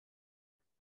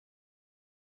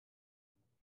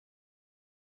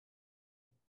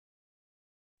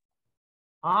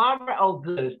All right. Oh,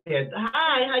 good.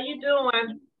 Hi, how you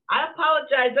doing? I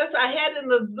apologize. That's I had in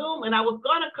the Zoom, and I was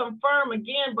going to confirm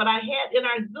again, but I had in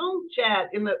our Zoom chat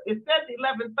it says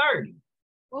 11:30.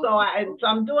 So Okay.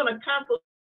 I'm doing a consult.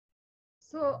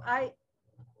 So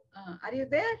are you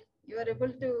there? You are able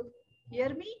to hear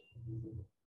me?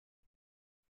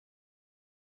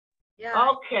 Yeah,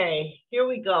 Okay, here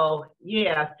we go.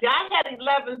 Yeah, see, I had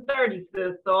 11:30,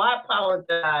 sis. So I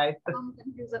apologize. some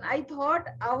confusion. I thought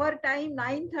our time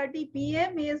 9:30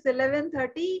 p.m. is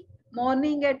 11:30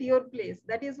 morning at your place.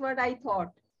 That is what I thought.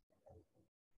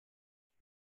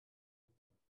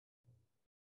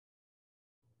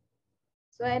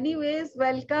 So anyways,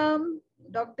 welcome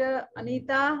Dr.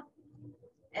 Anita,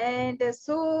 and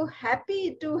so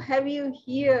happy to have you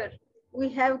here. We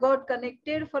have got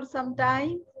connected for some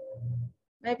time.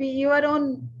 Maybe you are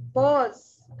on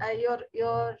pause.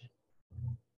 Your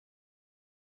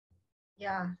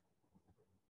yeah.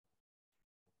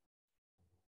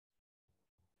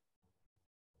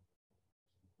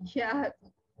 Yeah.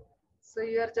 So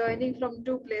you are joining from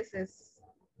two places.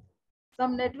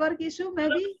 Some network issue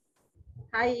maybe.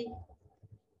 Hi.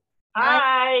 Hi.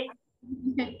 Hi.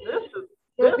 This is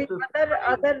So this the is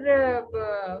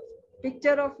other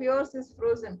picture of yours is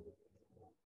frozen.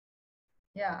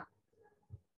 Yeah.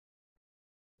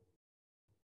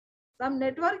 Some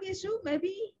network issue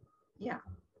maybe. Yeah.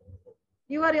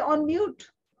 You are on mute,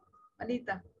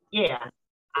 Anita. yeah.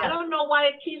 I Yeah. don't know why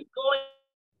it keeps going.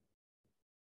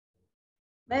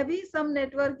 Maybe some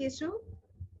network issue.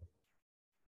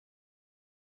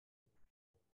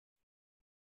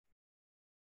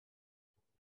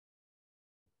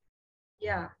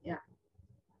 Yeah. Yeah.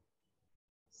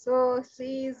 So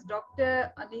she is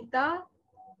Dr. Anita,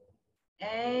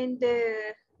 and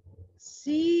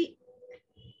she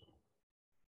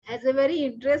has a very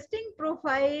interesting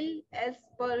profile as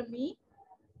per me.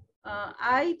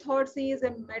 I thought she is a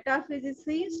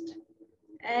metaphysicist,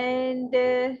 and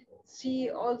she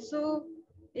also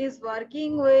is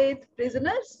working with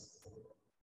prisoners.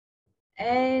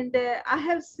 And I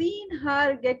have seen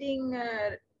her getting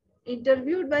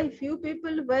interviewed by few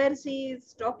people where she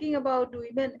is talking about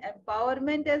women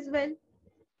empowerment as well.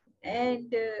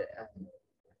 And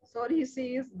sorry,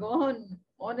 she is gone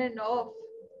on and off,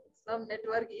 some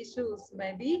network issues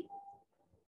maybe,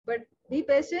 but be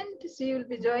patient, she will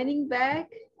be joining back.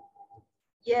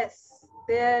 Yes,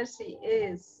 there she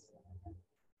is.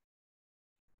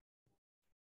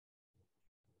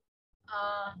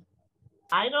 uh,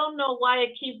 I don't know why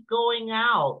it keeps going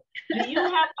out. Do you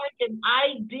have like an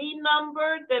ID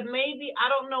number that maybe I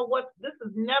don't know what this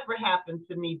has never happened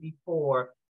to me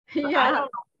before. So I yeah. don't know.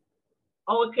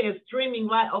 Oh, okay, it's streaming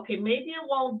live. Okay, maybe it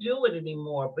won't do it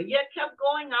anymore. But yeah, it kept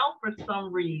going out for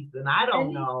some reason. I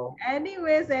don't know.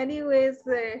 Anyways,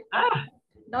 Ah,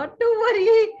 not to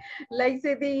worry. Like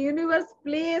say the universe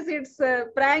plays its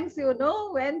pranks,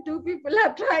 when two people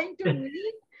are trying to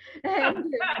meet.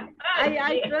 And I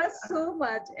yeah. trust so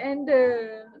much. And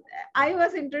I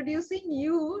was introducing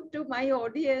you to my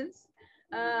audience.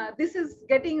 This is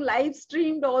getting live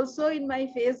streamed also in my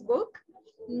Facebook.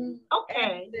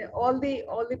 Okay. And all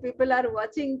the people are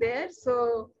watching there.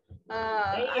 So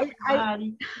Hey, I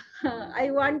everybody.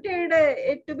 I wanted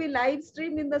it to be live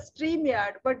streamed in the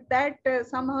StreamYard, but that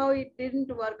somehow it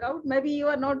didn't work out. Maybe you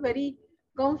are not very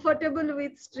comfortable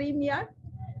with StreamYard.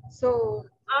 So,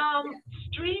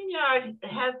 StreamYard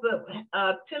has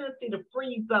a tendency to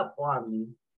freeze up on me.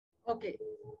 okay,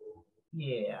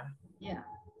 Yeah. yeah.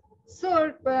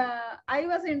 So, I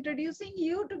was introducing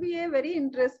you to be a very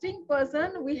interesting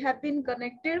person. We have been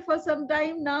connected for some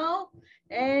time now,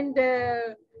 and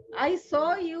I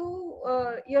saw you.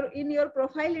 In your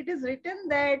profile, it is written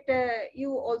that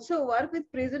you also work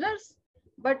with prisoners.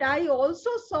 But I also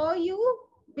saw you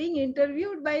being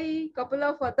interviewed by a couple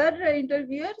of other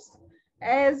interviewers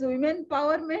as women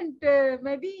empowerment,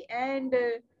 maybe, and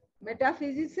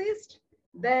metaphysicist,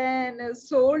 then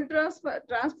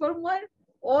transformer,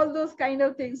 all those kind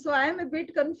of things. So I am a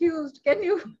bit confused. Can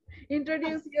you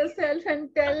introduce yourself and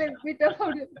tell a bit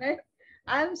about it?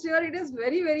 I'm sure it is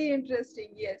very, very interesting.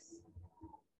 Yes.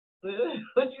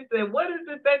 What you say? What is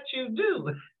it that you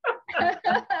do?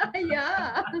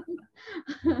 Yeah.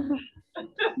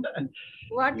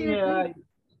 What you Yeah.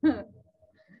 do?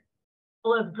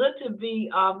 Well, it's good to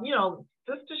be,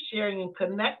 sister sharing and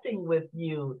connecting with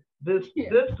you Yeah.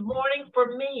 this morning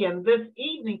for me and this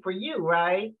evening for you,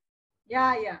 right?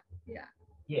 Yeah. Yeah. Yeah.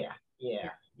 Yeah, Yeah. yeah,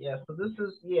 yeah. So this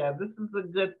is a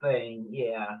good thing.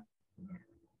 Yeah.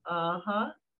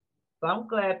 Uh-huh. So I'm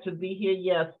glad to be here.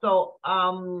 Yeah. So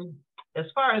as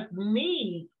far as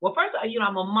me, well, first,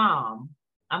 I'm a mom.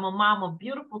 I'm a mom of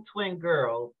beautiful twin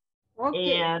girls.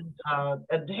 Okay. and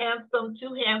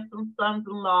two handsome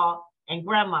sons-in-law, and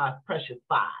grandma's precious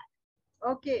five.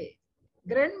 Okay.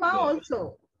 Grandma Yeah.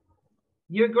 also.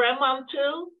 Your grandmom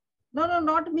too? No, no,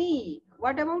 not me.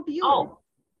 What about you? Oh,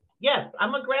 yes,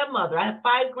 I'm a grandmother. I have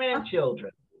five Ah,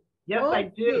 grandchildren. Yes, I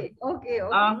do. okay, okay,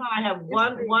 okay. I have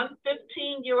It's great. one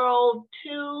 15-year-old,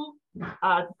 two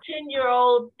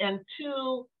 10-year-olds, and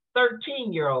two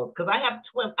 13-year-olds. Because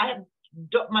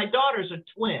my daughters are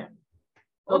twins.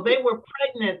 So Okay, they were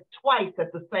pregnant twice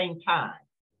at the same time.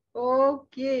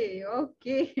 okay,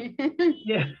 okay.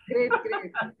 Yes. Great,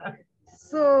 great.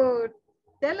 So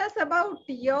tell us about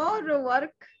your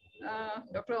work,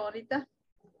 Dr. Anita.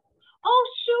 Oh,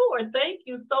 sure. Thank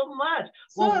you so much.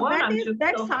 Well, So one, I'm just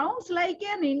that so sounds like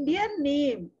an Indian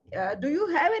name. Do you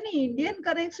have any Indian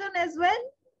connection as well?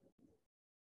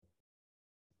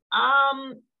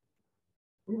 um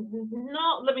no,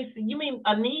 let me see. You mean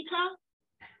Anita?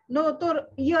 No, to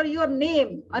your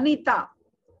name, Anita.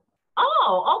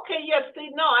 Oh, okay. Yes. See,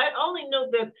 no, I only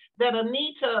knew that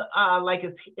Anita, like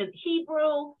it's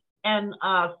Hebrew and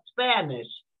Spanish.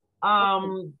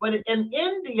 Okay. But in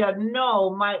India, no.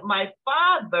 My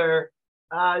father,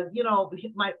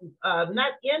 my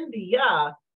not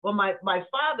India. Well, my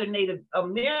father, Native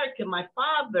American. My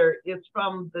father is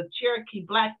from the Cherokee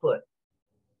Blackfoot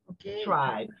Okay.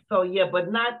 tribe. So yeah,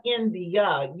 but not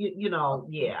India. Okay.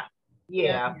 Yeah. Yeah,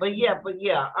 Yeah, yeah. but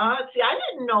yeah. See, I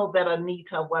didn't know that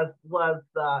Anita was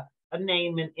a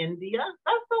name in India.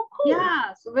 That's so cool.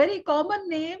 Yeah, so very common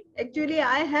name. Actually,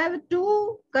 I have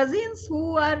two cousins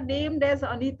who are named as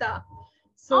Anita.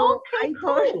 So Okay, I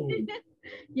thought, cool.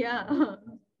 yeah,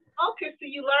 Okay, so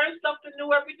you learn something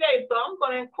new every day. So I'm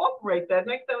going to incorporate that.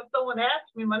 Next time someone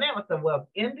asks me my name, I said, well,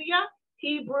 India,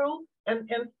 Hebrew, and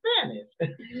Spanish.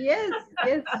 yes,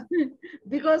 yes,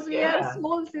 because we are Yeah,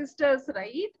 soul sisters,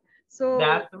 right? So,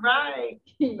 that's right.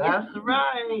 yeah, That's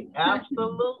right.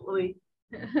 Absolutely.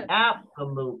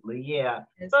 Absolutely, yeah.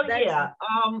 yes, So that's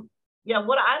yeah.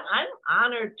 What I'm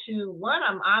honored to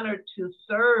I'm honored to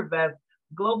serve as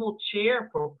global chair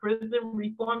for prison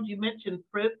reforms. You mentioned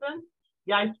prison.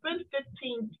 Yeah, I spent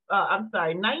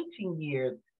 19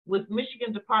 years with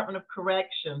Michigan Department of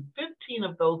Corrections. 15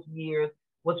 of those years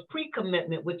was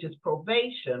pre-commitment, which is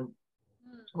probation,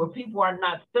 where people are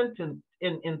not sentenced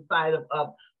inside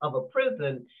of a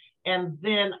prison. And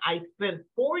then I spent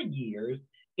 4 years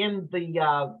in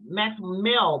the maximum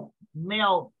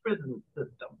male prison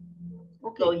system.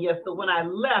 So okay. yes, so when I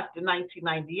left in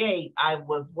 1998, I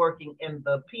was working in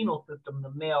the penal system,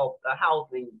 the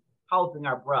housing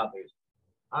our brothers.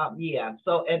 Yeah.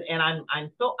 So and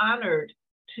I'm so honored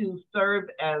to serve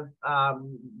as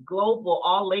Global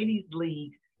All Ladies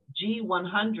League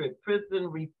G100 Prison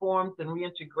Reforms and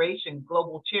Reintegration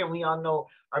Global Chair. And we all know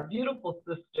our beautiful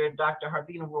sister, Dr.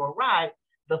 Harvina Roy-Wright,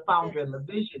 the Yes. founder and the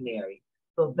visionary.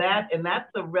 So that's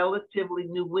a relatively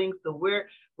new wing. So we're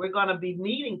going to be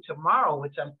meeting tomorrow,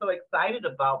 which I'm so excited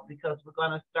about because we're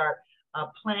going to start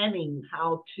planning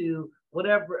how to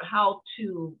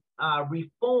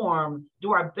reform,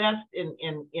 do our best in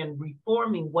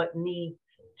reforming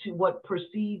what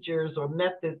procedures or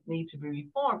methods need to be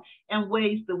reformed, and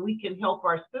ways that we can help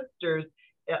our sisters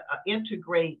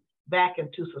integrate back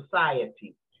into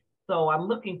society. So I'm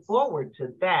looking forward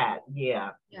to that.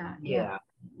 Yeah, Yeah, yeah, yeah.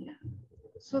 yeah.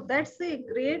 So that's a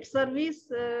great service,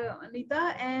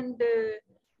 Anita, and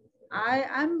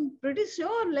I'm pretty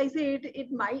sure, like say,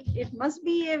 it must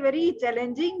be a very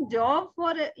challenging job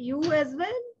for you as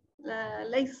well,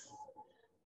 like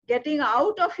getting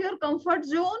out of your comfort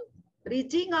zone,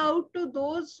 reaching out to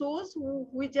those souls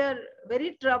which are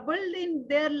very troubled in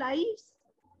their lives,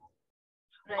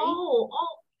 right? Oh,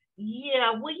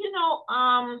 yeah. Well,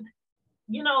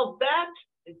 that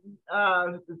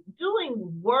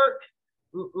doing work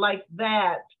like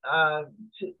that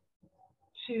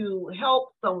to help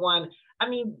someone. I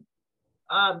mean,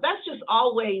 that's just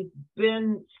always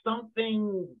been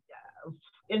something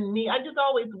in me. I just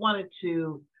always wanted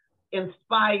to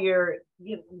inspire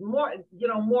more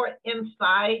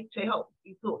inside, to help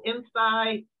people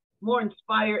inside, more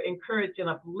inspire, encourage, and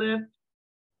uplift.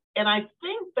 And I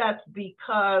think that's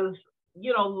because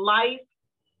life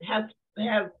has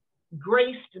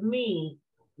graced me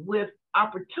with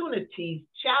opportunities,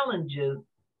 challenges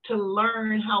to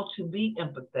learn how to be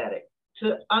empathetic,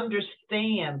 to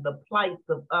understand the plights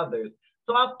of others.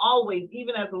 So I've always,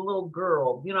 even as a little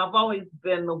girl, I've always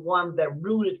been the one that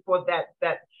rooted for that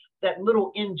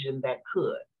little engine that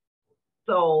could.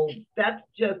 So that's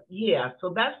just, yeah. So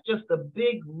that's just a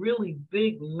big, really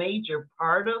big, major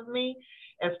part of me.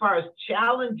 As far as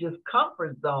challenges,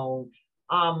 comfort zone,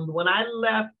 when I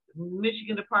left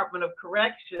Michigan Department of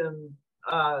Corrections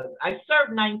I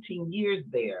served 19 years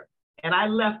there, and I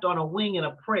left on a wing and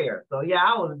a prayer. So yeah,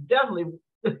 I was definitely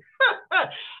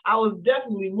I was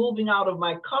definitely moving out of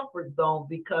my comfort zone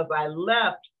because I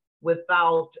left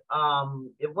without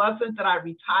it wasn't that I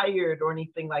retired or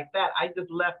anything like that. I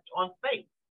just left on faith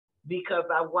because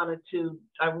I wanted to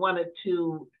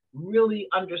really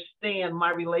understand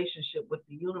my relationship with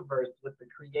the universe, with the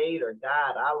creator,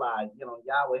 God, Allah,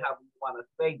 Yahweh, however you want to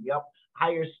say, yep,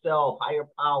 higher self, higher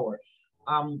power.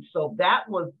 So that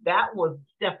was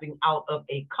stepping out of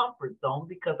a comfort zone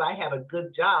because I had a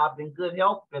good job and good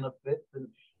health benefits and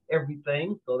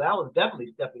everything. So that was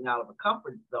definitely stepping out of a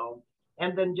comfort zone.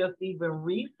 And then just even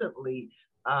recently,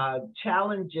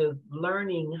 challenges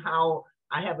learning how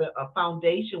I have a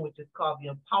foundation which is called the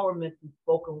Empowerment and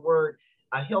Spoken Word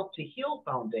Help to Heal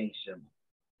Foundation,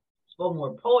 spoken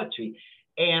word poetry.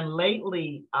 And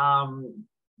lately,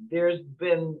 there's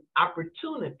been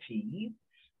opportunities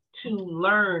to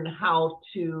learn how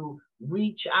to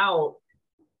reach out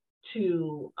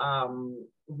to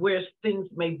where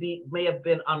things may have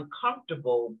been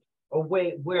uncomfortable, or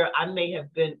where I may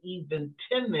have been even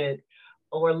timid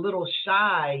or a little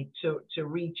shy to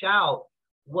reach out.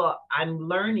 Well, I'm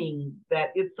learning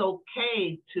that it's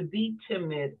okay to be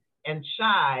timid and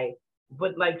shy,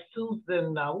 but like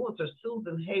Susan, what was her,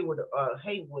 Susan Haywood,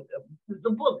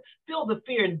 the book, Feel the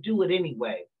Fear and Do It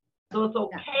Anyway. So it's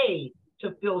okay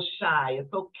to feel shy.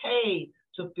 It's okay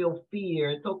to feel fear.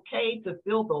 It's okay to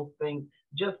feel those things.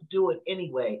 Just do it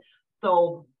anyway.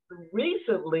 So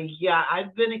recently, yeah,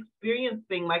 I've been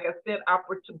experiencing, like I said,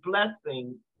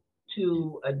 blessings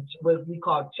to what we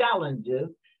call challenges.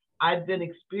 I've been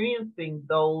experiencing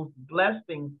those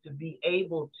blessings to be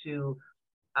able to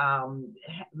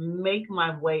make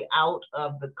my way out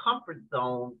of the comfort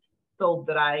zone so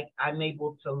that I'm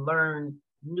able to learn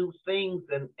new things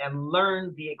and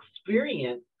learn the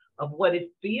experience of what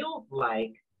it feels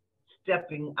like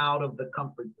stepping out of the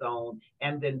comfort zone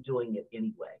and then doing it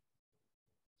anyway.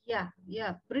 Yeah,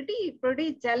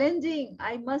 pretty challenging,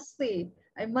 I must say.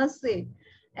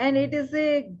 And it is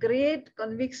a great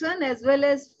conviction as well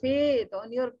as faith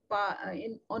on your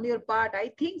part. I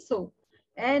think so.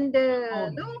 And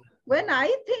when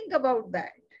I think about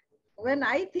that,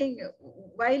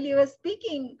 while you were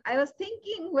speaking, I was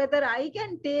thinking whether I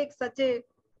can take such a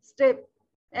step,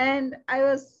 and I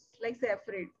was like say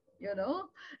afraid,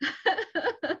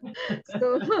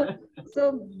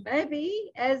 so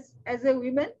maybe as a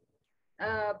woman,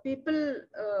 people,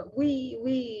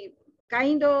 we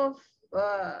kind of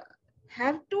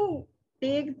have to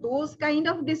take those kind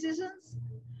of decisions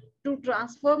to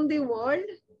transform the world.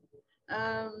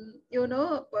 I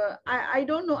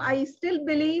don't know. I still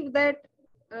believe that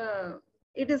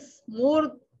it is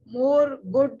more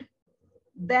good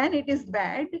than it is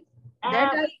bad.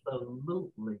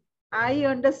 Absolutely. I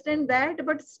understand that,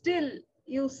 but still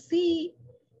you see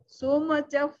so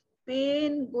much of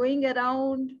pain going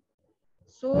around,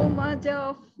 so much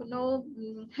of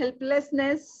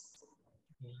helplessness.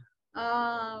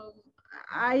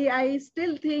 I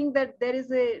still think that there is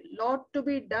a lot to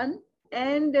be done,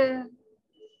 and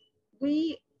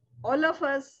we, all of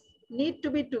us, need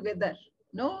to be together,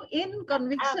 in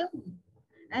conviction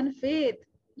and faith.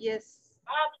 Yes.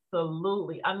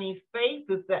 Absolutely. I mean, faith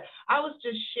is that. I was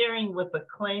just sharing with a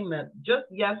claimant just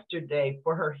yesterday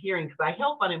for her hearing, because I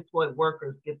help unemployed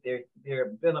workers get their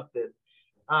benefits,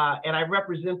 and I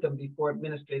represent them before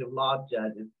administrative law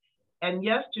judges. And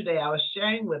yesterday I was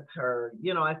sharing with her,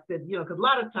 I said, because a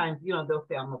lot of times, they'll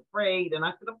say, I'm afraid. And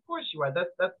I said, of course you are.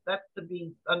 That's to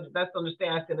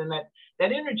understand. I said, and that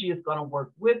energy is going to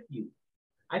work with you.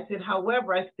 I said,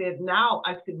 however,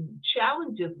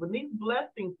 challenges, when these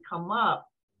blessings come up,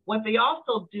 what they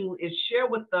also do is share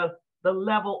with us the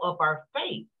level of our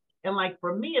faith. And like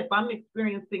for me, if I'm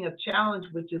experiencing a challenge,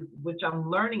 which I'm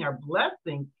learning are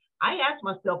blessings, I ask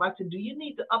myself, I said, do you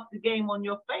need to up the game on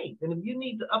your faith? And if you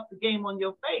need to up the game on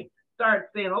your faith,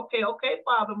 start saying, okay,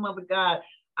 Father, Mother, God,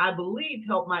 I believe,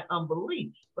 help my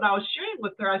unbelief. But I was sharing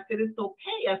with her, I said, it's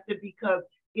okay. I said, because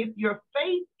if your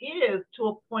faith is to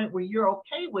a point where you're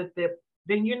okay with it,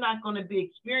 then you're not going to be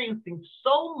experiencing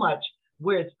so much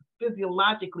where it's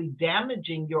physiologically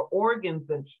damaging your organs,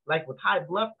 and like with high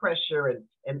blood pressure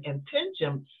and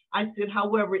tension. I said,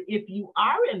 however, if you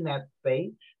are in that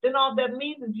space, then all that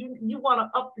means is you want to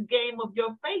up the game of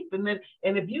your faith. And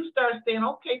if you start saying,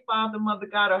 okay, Father, Mother,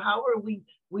 God, or however we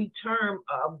term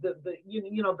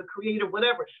the creator,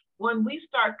 whatever, when we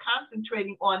start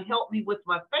concentrating on help me with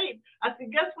my faith, I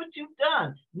said, guess what you've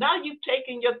done? Now you've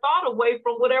taken your thought away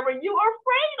from whatever you are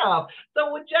afraid of.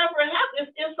 So whichever happens,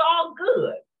 it's all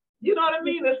good. You know what I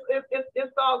mean?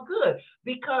 It's all good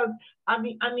because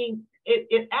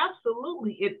it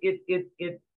absolutely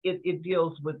it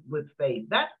deals with faith.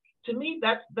 That's to me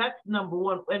that's number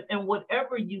one. And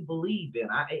whatever you believe in,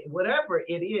 whatever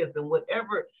it is, and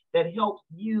whatever that helps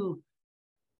you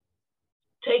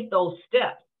take those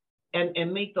steps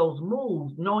and make those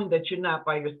moves, knowing that you're not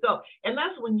by yourself. And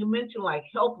that's when you mention like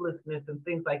helplessness and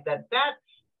things like that. That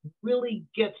really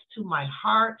gets to my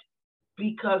heart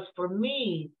because for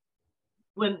me,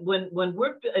 when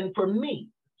we're, and for me,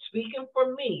 speaking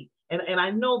for me, and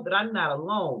I know that I'm not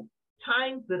alone,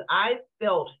 times that I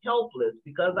felt helpless,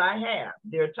 because I have,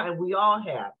 there are times we all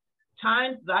have,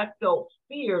 times that I felt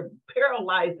fear,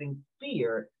 paralyzing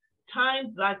fear,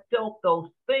 times that I felt those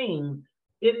things,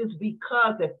 it is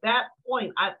because at that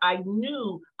point, I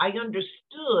knew, I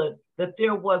understood that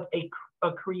there was a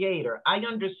creator. I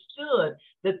understood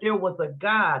that there was a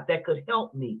God that could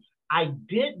help me. I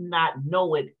did not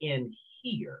know it in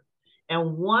here.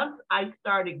 And once I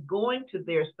started going to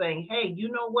there saying, hey, you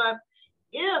know what?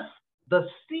 If the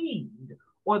seed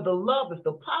or the love, if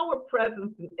the power,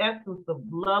 presence, and essence of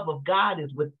love of God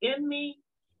is within me,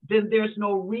 then there's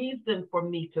no reason for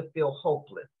me to feel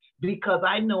hopeless because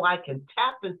I know I can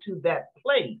tap into that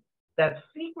place, that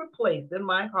secret place in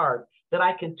my heart that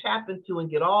I can tap into and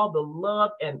get all the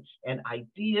love and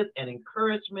ideas and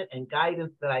encouragement and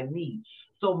guidance that I need.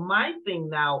 So my thing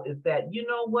now is that, you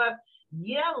know what?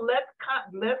 Yeah,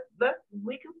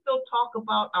 we can still talk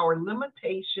about our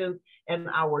limitations and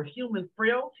our human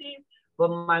frailties, but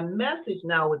my message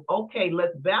now is, okay,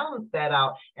 let's balance that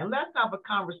out and let's have a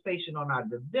conversation on our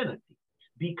divinity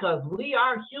because we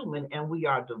are human and we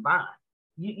are divine.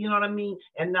 You know what I mean?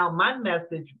 And now my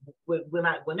message,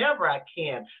 whenever I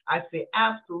can, I say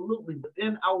absolutely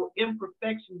within our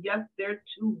imperfection, yes, there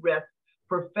too rests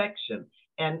perfection.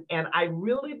 And I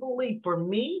really believe, for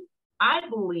me, I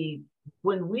believe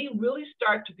when we really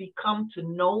start to become to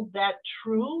know that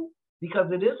true,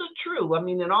 because it is a true, I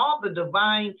mean, in all the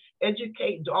divine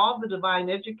educators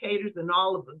and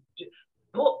all of the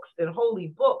books and holy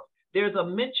books, there's a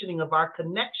mentioning of our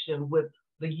connection with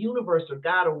the universe or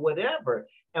God or whatever.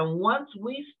 And once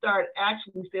we start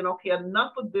actually saying, okay,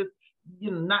 enough of this,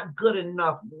 not good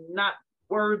enough, not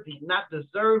worthy, not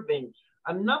deserving,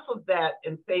 enough of that,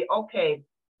 and say, okay,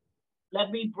 let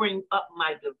me bring up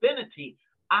my divinity.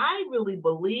 I really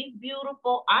believe,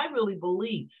 beautiful, I really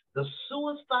believe the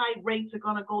suicide rates are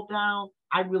going to go down.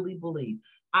 I really believe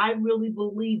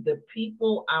that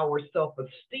people, our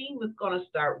self-esteem is going to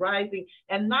start rising,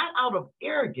 and not out of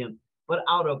arrogance, but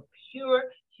out of pure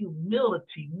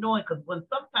humility, knowing, because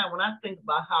sometimes when I think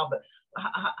about how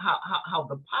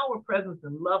the power, presence,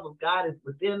 and love of God is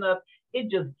within us,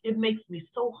 it makes me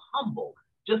so humble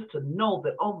just to know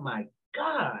that, oh my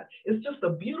God, it's just a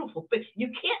beautiful thing. You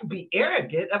can't be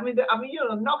arrogant. I mean, you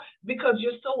don't know, because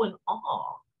you're so in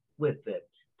awe with it.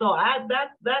 So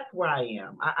that's where I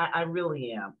am. I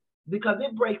really am, because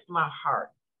it breaks my heart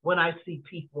when I see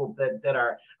people that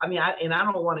are, I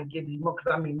don't want to give you more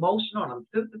because I'm emotional and I'm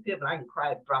sensitive and I can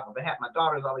cry at the drop of a hat. My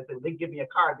daughters always say, they give me a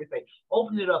card, they say,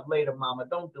 open it up later, mama,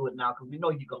 don't do it now because we know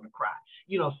you're going to cry.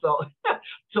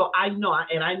 So I know,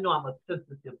 and I know I'm a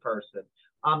sensitive person,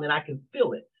 and I can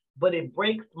feel it, but it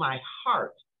breaks my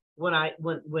heart when I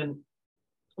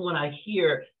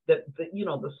hear that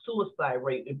the suicide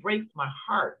rate. It breaks my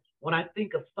heart when I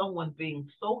think of someone being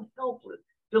so helpless,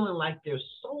 feeling like they're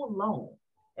so alone.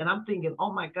 And I'm thinking,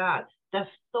 oh my God, that's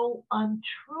so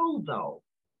untrue though.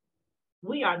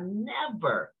 We are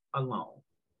never alone.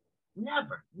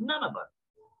 Never. None of us.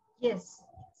 Yes.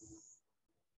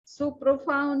 So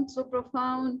profound, so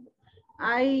profound.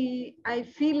 I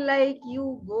feel like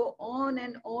you go on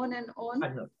and on and on. I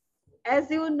know.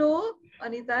 As you know,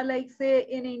 Anita, like say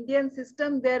in Indian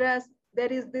system, there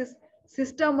is this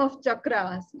system of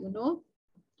chakras,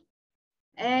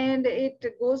 and it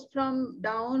goes from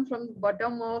down from the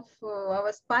bottom of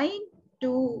our spine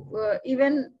to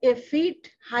even a feet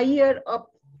higher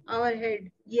up our head.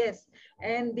 Yes,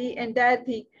 and the entire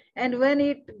thing. And when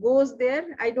it goes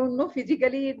there, I don't know,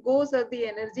 physically it goes or the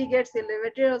energy gets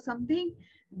elevated or something,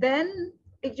 then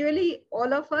actually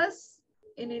all of us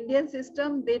in Indian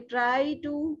system, they try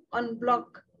to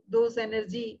unblock those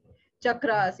energy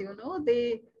chakras,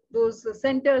 those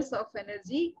centers of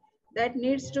energy that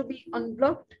needs to be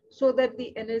unblocked so that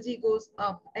the energy goes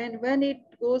up. And when it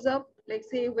goes up, like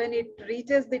say when it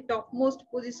reaches the topmost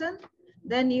position,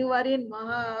 then you are in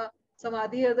Maha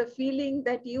Samadhi, or the feeling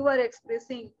that you are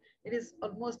expressing, it is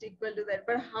almost equal to that.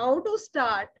 But how to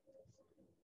start,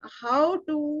 how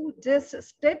to just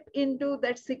step into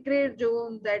that secret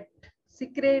zone, that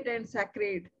secret and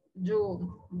sacred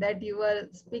zone that you were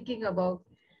speaking about.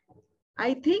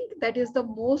 I think that is the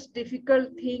most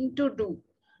difficult thing to do.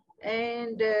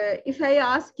 And if I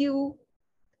ask you,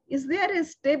 is there a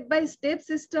step-by-step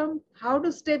system how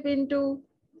to step into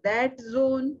that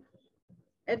zone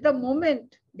at the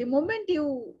moment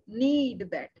you need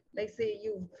that, like say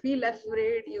you feel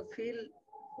afraid, you feel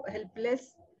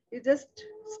helpless, you just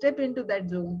step into that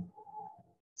zone.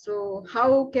 So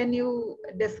how can you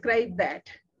describe that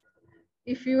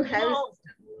if you You have a know,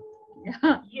 system?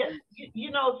 Yeah. yes,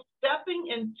 stepping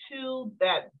into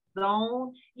that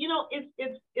zone,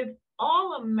 it's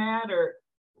all a matter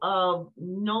of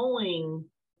knowing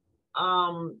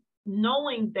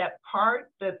that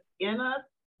part that's in us,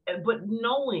 but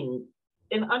knowing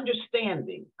and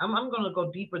understanding. I'm going to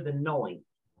go deeper than knowing,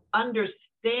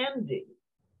 understanding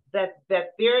that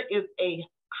there is a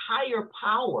higher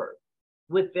power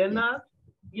within Yes. us,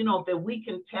 that we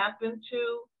can tap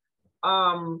into.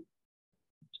 Um,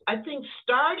 I think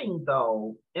starting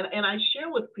though, and I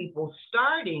share with people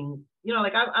starting,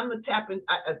 like I'm the tap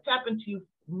into you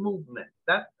movement.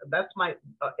 That's my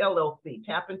LLC,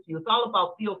 tap into you. It's all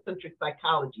about theocentric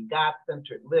psychology,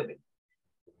 God-centered living.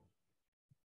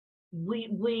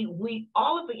 We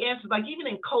all of the answers, like even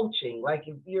in coaching, like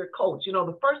if you're a coach,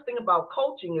 the first thing about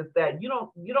coaching is that you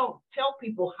don't tell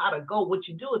people how to go. What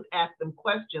you do is ask them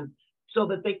questions so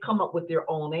that they come up with their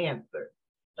own answer.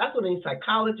 That's what any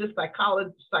psychologist,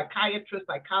 psychiatrist,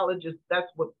 psychologist,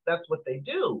 that's what they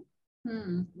do.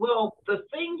 Well, the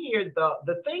thing here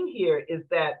is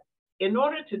that in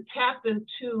order to tap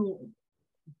into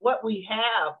what we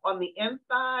have on the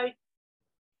inside,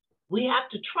 we have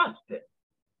to trust it.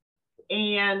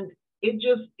 And in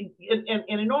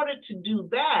order to do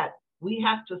that, we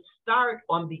have to start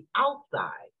on the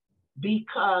outside,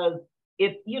 because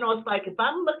it's like if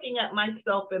I'm looking at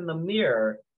myself in the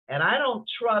mirror and I don't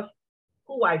trust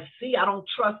who I see, I don't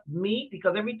trust me,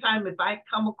 because every time if I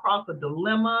come across a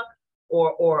dilemma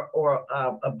or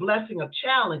a blessing, a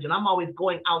challenge, and I'm always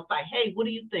going outside, hey, what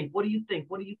do you think? What do you think?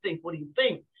 What do you think? What do you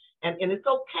think? And it's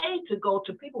okay to go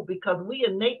to people, because we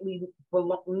innately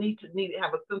need to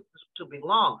have a sense to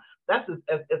belong. That's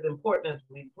as important as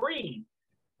we breathe.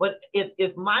 But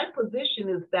if my position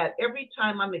is that every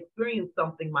time I'm experiencing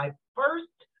something, my first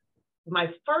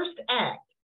act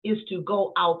is to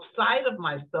go outside of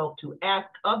myself to ask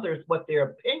others what their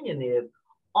opinion is,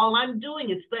 all I'm doing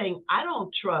is saying, I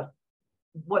don't trust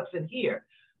what's in here.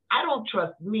 I don't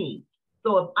trust me.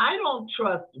 So if I don't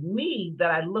trust me,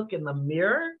 that I look in the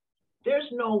mirror,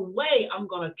 there's no way I'm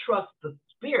going to trust the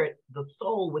spirit, the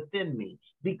soul within me,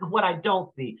 because what I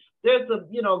don't see. There's a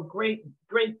great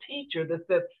teacher that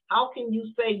says, how can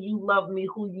you say you love me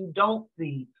who you don't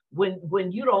see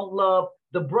when you don't love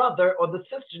the brother or the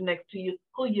sister next to you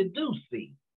who you do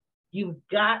see? You've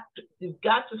got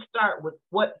to start with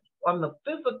what on the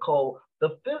physical. You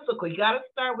got to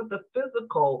start with the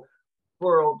physical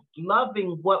world,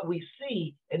 loving what we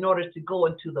see in order to go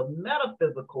into the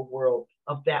metaphysical world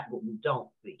of that what we don't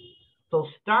see. So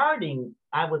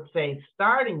I would say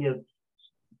starting is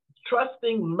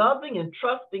trusting, loving, and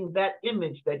trusting that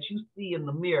image that you see in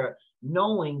the mirror,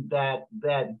 knowing that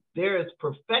there is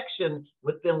perfection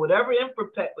within whatever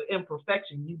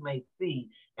imperfection you may see,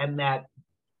 and that's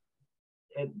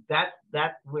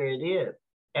where it is.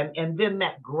 And then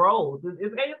that grows.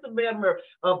 It's a matter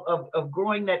of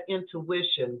growing that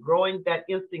intuition, growing that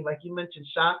instinct, like you mentioned,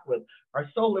 chakras. Our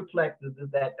solar plexus is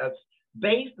that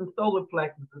base, and solar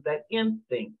plexus is that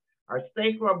instinct. Our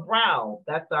sacral brow,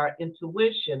 that's our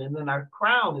intuition, and then our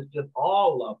crown is just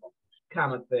all of them,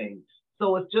 kind of thing.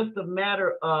 So it's just a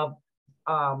matter of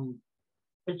learning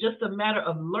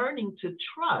to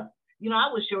trust. I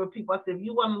would share with people. I said, if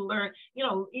you want to learn,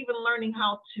 even learning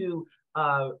how to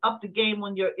up the game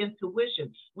on your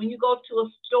intuition. When you go to a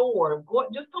store,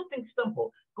 just something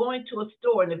simple. Going to a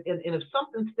store, and if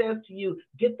something says to you,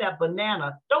 get that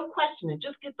banana, don't question it.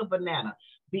 Just get the banana.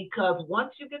 Because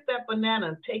once you get that banana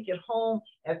and take it home,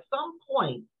 at some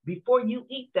point before you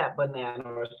eat that banana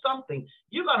or something,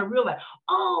 you're going to realize,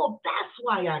 oh, that's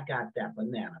why I got that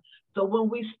banana. So when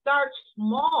we start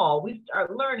small, we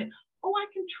start learning, oh, I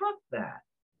can trust that.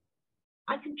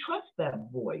 I can trust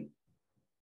that voice.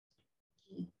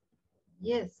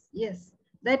 Yes.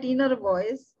 That inner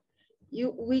voice,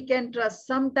 we can trust.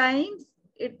 Sometimes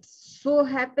it so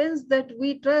happens that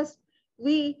we trust,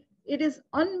 it is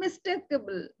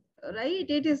unmistakable, right?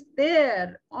 It is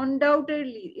there,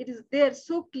 undoubtedly. It is there,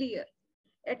 so clear.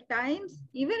 At times,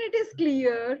 even it is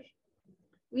clear,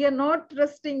 we are not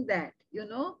trusting that,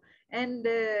 and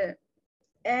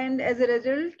as a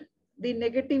result, the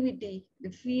negativity, the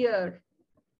fear,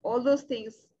 all those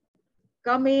things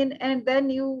come in, and then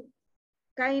you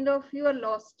are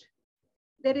lost.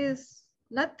 there is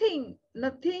nothing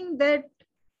that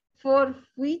for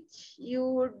which you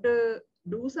would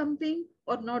do something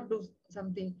or not do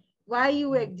something, why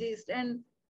you exist. And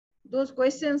those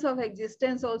questions of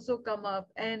existence also come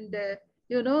up, and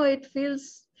it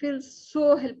feels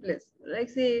so helpless. Like,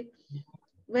 say,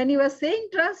 when you are saying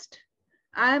trust,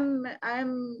 I'm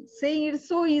saying it's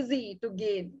so easy to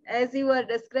gain. As you are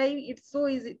describing, it's so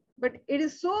easy, but it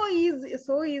is so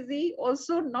easy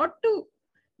also not to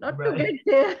Right. get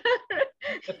there.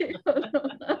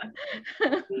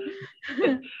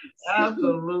 so,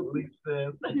 Absolutely,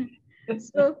 sis.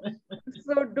 so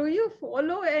so do you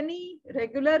follow any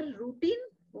regular routine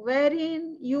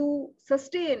wherein you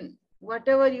sustain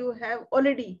whatever you have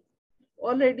already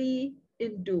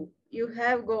into? You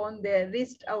have gone there,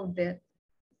 reached out there.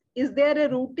 Is there a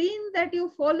routine that you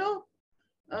follow?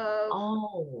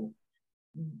 Oh,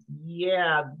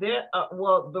 yeah. There.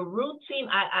 Well, the routine.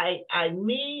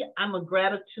 I'm a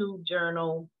gratitude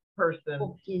journal person,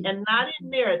 Okay. and not in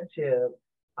narrative.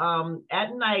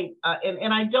 At night,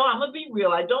 and I don't. I'm gonna be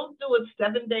real. I don't do it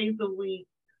 7 days a week.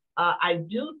 I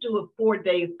do it 4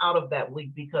 days out of that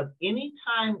week, because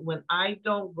anytime when I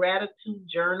don't gratitude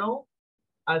journal,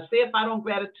 say if I don't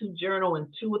gratitude journal in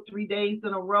 2 or 3 days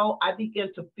in a row, I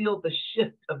begin to feel the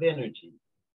shift of energy.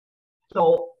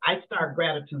 So I start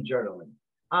gratitude journaling.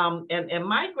 And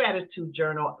my gratitude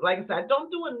journal, like I said, I don't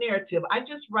do a narrative. I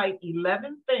just write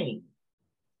 11 things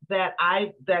that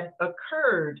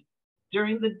occurred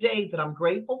during the day that I'm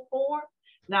grateful for.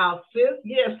 Now, sis,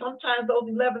 yeah, sometimes those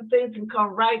 11 things can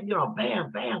come right,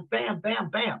 bam, bam, bam, bam,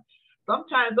 bam.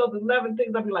 Sometimes those 11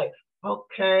 things, I'll be like,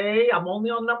 okay, I'm only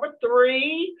on number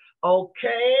 3.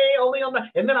 Okay, only on the,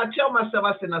 and then I tell myself,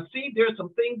 I said, now see, there's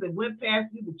some things that went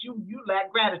past you that you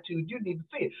lack gratitude. You need to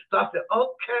see it. So I said,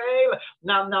 okay.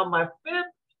 Now my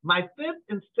fifth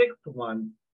and sixth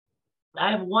one, I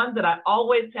have one that I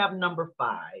always have number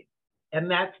 5. And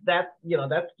that's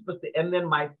specific. And then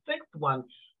my sixth one,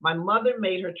 my mother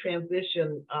made her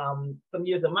transition some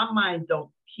years ago. My mind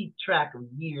don't keep track of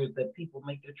years that people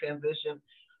make their transition.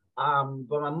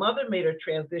 But my mother made her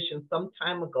transition some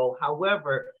time ago.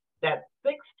 However, that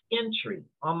sixth entry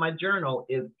on my journal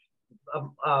is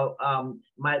I'm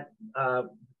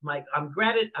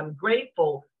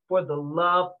grateful for the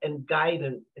love and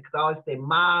guidance, because I always say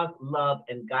Ma's love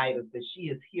and guidance, that she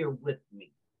is here with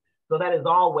me. So that is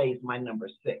always my number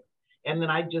 6. And then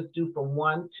I just do from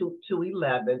 1 to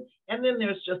 11. And then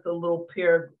there's just a little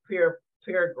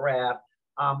paragraph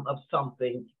of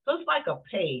something. So it's like a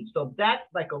page. So that's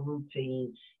like a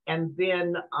routine. And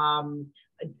then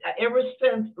ever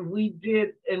since we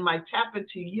did in my Tap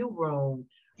Into You room,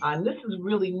 and this is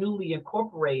really newly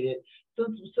incorporated,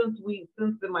 since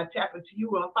in my Tap Into You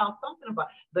room, I found something about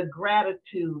the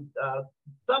gratitude,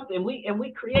 something.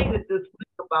 We created this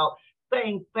about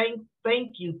saying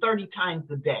thank you 30 times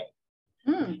a day.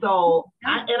 So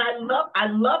I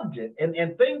loved it,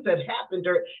 and things that happened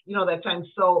during that time.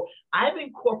 So I've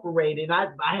incorporated. I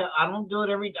don't do it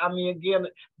every. I mean, again,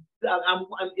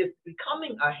 it's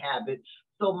becoming a habit.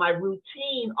 So my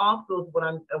routine also is what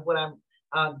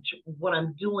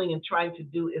I'm doing and trying to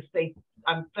do is say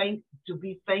to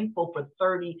be thankful for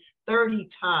 30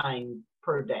 times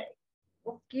per day.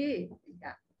 Okay.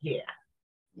 Yeah.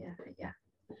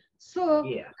 So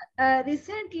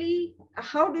recently,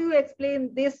 how do you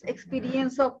explain this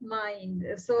experience of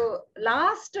mine? So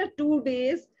last 2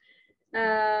 days,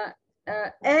 as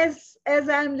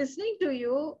I'm listening to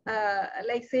you,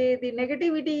 like say the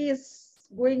negativity is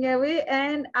going away,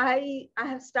 and I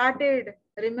have started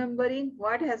remembering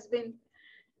what has been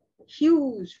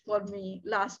huge for me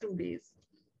last 2 days.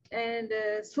 And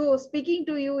so speaking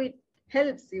to you, it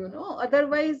helps,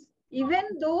 otherwise,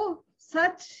 even though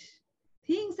such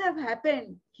things have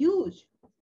happened, huge,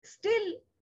 still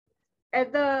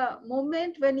at the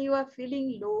moment when you are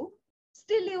feeling low,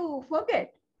 still you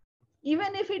forget,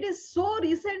 even if it is so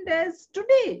recent as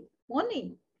today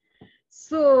morning.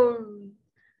 So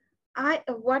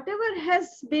whatever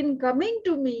has been coming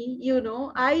to me,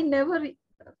 I never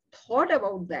thought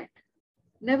about that,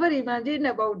 never imagined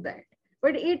about that,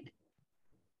 but it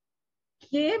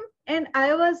came, and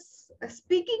I was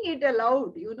speaking it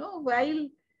aloud, while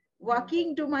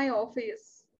walking to my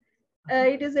office.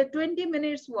 It is a 20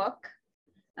 minutes walk,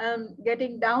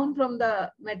 getting down from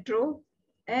the metro.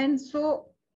 And so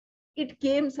it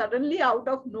came suddenly out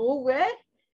of nowhere,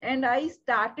 and I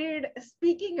started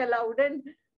speaking aloud, and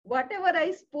whatever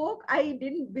I spoke, I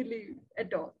didn't believe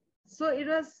at all. So it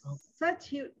was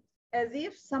such as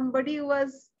if somebody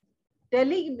was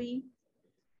telling me,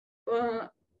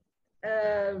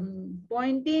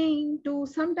 pointing to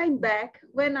some time back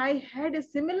when I had a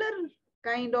similar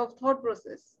kind of thought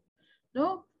process.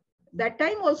 No, that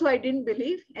time also I didn't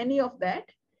believe any of that.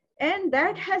 And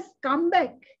that has come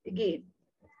back again.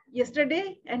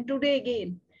 Yesterday and today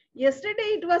again.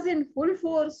 Yesterday it was in full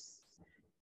force.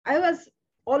 I was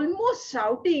almost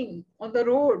shouting on the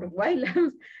road while I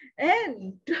was,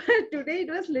 and today it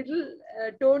was little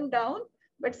toned down,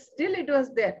 but still it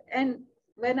was there. And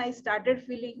when I started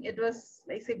feeling it was,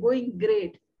 like say, going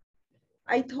great,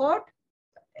 I thought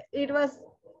it was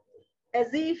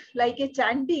as if like a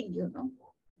chanting, you know.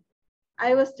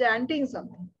 I was chanting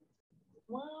something.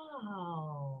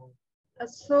 Wow.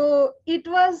 So it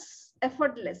was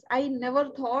effortless. I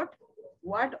never thought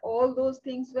what all those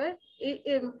things were.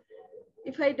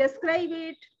 If I describe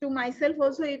it to myself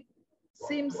also, it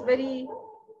seems very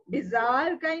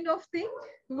bizarre kind of thing,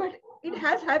 but it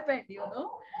has happened, you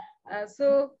know.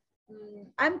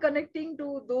 I'm connecting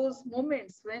to those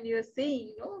moments when you're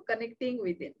saying, you know, connecting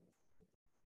within.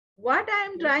 What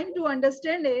I'm trying to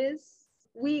understand is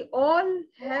we all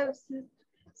have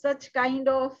such kind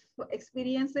of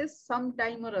experiences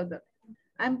sometime or other.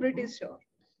 I'm pretty sure.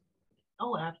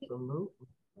 Oh, absolutely.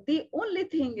 The only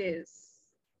thing is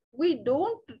we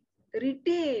don't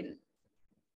retain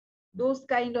those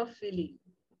kind of feeling,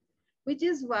 which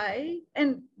is why,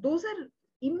 and those are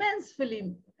immense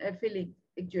feeling actually.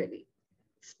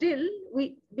 Still,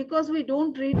 because we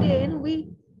don't retain, we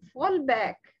fall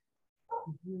back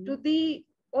to the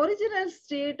original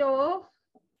state of,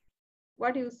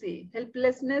 what you say,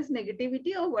 helplessness,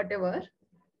 negativity, or whatever.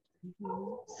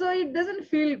 So it doesn't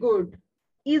feel good.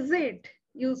 Is it,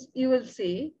 you will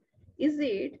say, is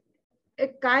it a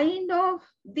kind of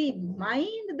the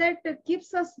mind that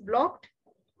keeps us blocked,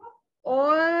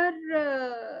 or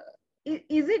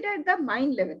is it at the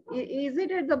mind level? Is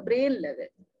it at the brain level?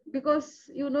 Because,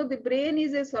 you know, the brain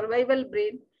is a survival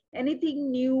brain. Anything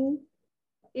new,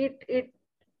 it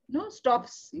no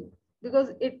stops you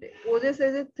because it poses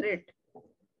as a threat.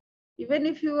 Even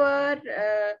if you are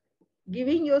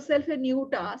giving yourself a new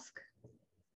task,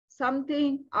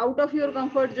 something out of your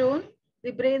comfort zone,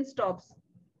 the brain stops,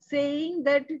 saying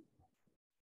that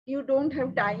you don't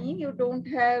have time, you don't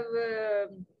have,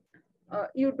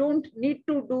 you don't need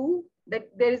to do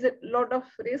that. There is a lot of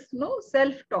risk, no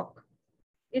self-talk.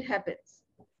 It happens.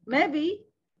 Maybe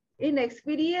in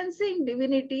experiencing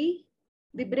divinity,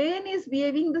 the brain is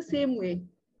behaving the same way.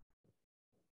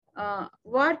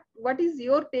 What is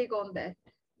your take on that?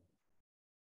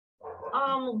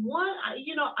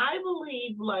 I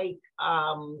believe like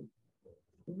our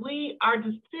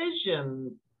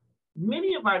decisions,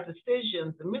 many of our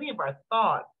decisions and many of our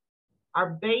thoughts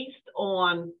are based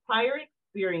on prior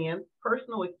experience,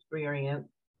 personal experience,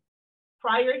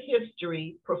 prior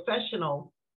history,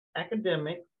 professional,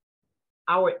 academic,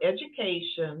 our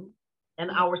education,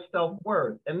 and our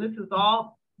self-worth. And this is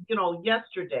all,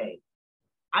 yesterday.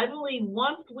 I believe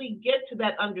once we get to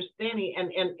that understanding,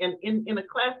 and in a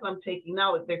class I'm taking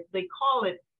now, they call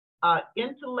it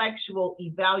intellectual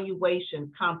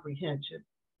evaluation comprehension.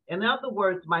 In other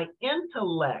words, my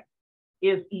intellect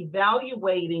is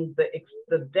evaluating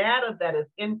the data that is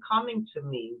incoming to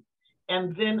me,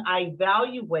 and then I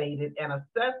evaluate it and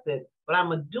assess it, but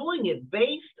I'm doing it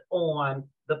based on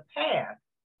the past.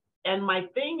 And my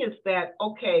thing is that,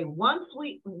 okay, once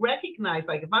we recognize,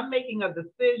 like if I'm making a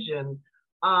decision,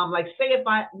 like say if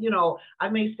I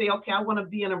may say, okay, I want to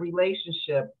be in a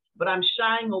relationship, but I'm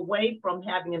shying away from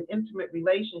having an intimate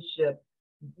relationship.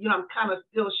 I'm kind of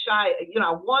still shy.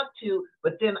 I want to,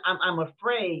 but then I'm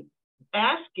afraid.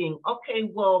 Asking, okay,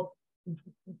 well,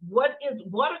 what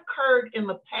occurred in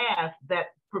the past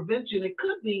that prevents you? And it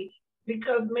could be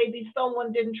because maybe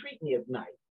someone didn't treat me as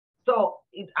nice. So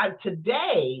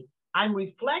today I'm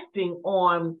reflecting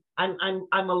on, I'm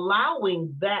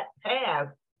allowing that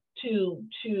past to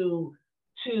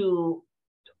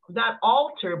not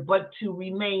alter, but to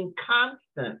remain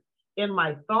constant in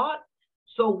my thought.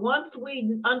 So once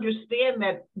we understand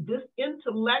that this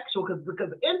intellectual,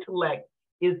 because intellect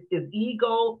is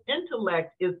ego,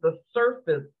 intellect is the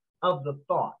surface of the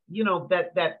thought.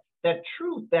 That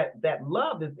truth, that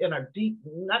love is in our deep,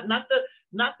 not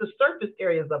the surface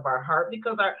areas of our heart,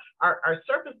 because our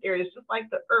surface areas, just like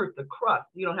the earth, the crust,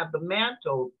 have the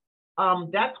mantle.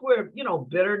 That's where,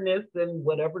 bitterness and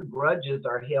whatever grudges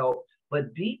are held.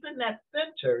 But deep in that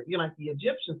center, like the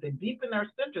Egyptians say, deep in their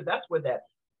center, that's where that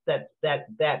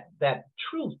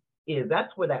truth is.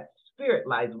 That's where that spirit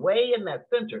lies, way in that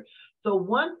center. So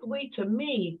once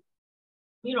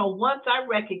I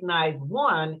recognize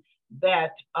one,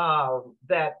 that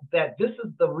this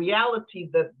is the reality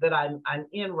that I'm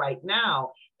in right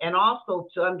now, and also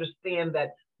to understand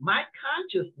that my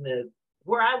consciousness,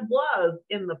 where I was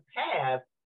in the past,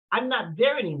 I'm not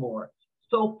there anymore.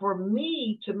 So for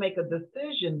me to make a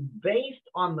decision based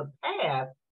on the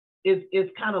past is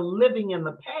kind of living in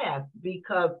the past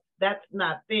because that's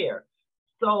not there.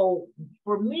 So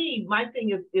for me, my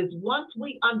thing is once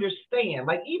we understand,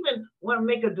 like even when I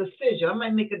make a decision, I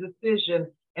might make a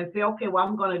decision and say, okay, well,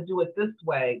 I'm going to do it this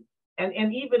way. And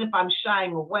even if I'm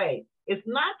shying away, it's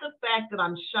not the fact that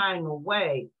I'm shying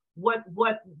away. What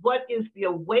is the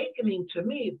awakening to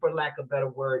me, for lack of a better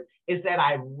word, is that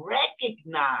I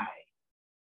recognize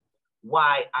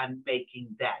why I'm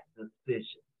making that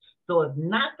decision. So it's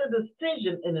not the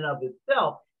decision in and of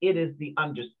itself, it is the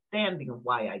understanding of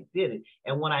why I did it.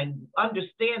 And when I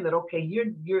understand that, okay,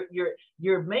 you're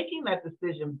making that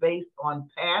decision based on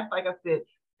past, like I said,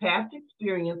 past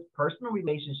experience, personal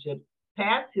relationships,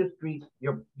 past history,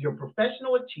 your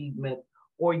professional achievements,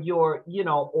 or your,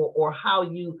 or how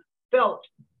you felt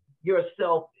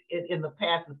yourself in the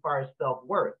past as far as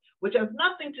self-worth, which has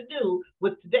nothing to do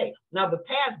with today. Now, the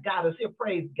past got us here,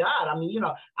 praise God. I mean,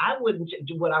 I wouldn't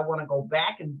do what I want to go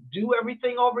back and do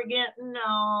everything over again.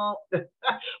 No.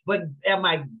 But am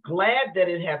I glad that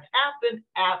it has happened?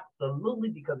 Absolutely,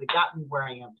 because it got me where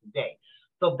I am today.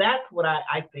 So that's what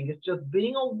I think. It's just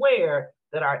being aware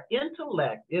that our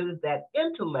intellect, it is that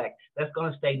intellect that's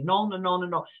going to say, no.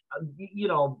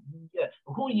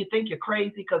 Who do you think you're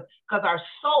crazy? Because our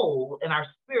soul and our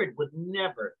spirit would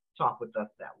never talk with us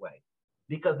that way,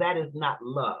 because that is not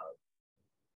love.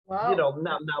 Wow.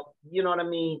 Now, you know what I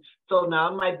mean? So now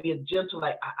it might be a gentle,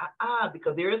 like,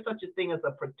 because there is such a thing as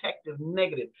a protective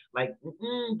negative, like,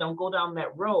 don't go down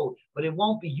that road, but it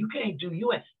won't be, you can't do,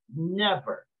 you ain't,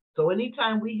 never. So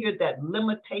anytime we hear that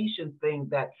limitation thing,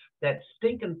 that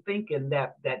stinking thinking,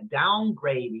 that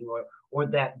downgrading, or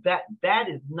that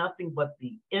is nothing but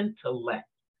the intellect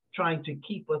trying to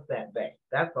keep us at bay.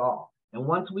 That's all. And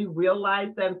once we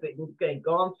realize that, okay,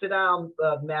 go on, sit down,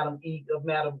 Madam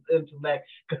Intellect,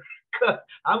 because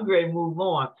I'm ready to move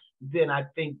on. Then I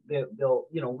think that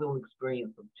we'll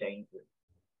experience some changes.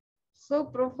 So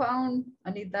profound,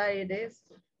 Anita. It is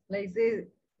like say,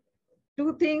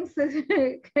 two things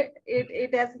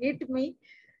it has hit me: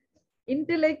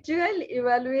 intellectual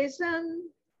evaluation,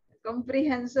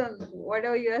 comprehension,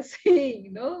 whatever you are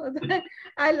saying.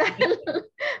 I'll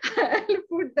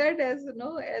put that as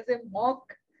as a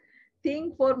mock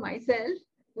thing for myself.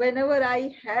 Whenever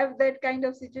I have that kind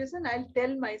of situation, I'll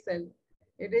tell myself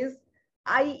it is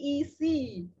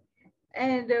IEC.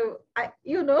 And so IEC,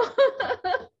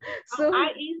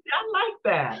 I like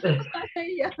that.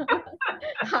 Yeah,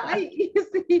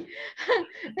 IEC,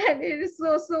 and it is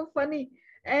so funny,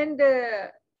 and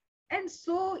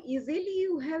so easily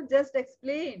you have just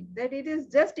explained that it is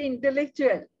just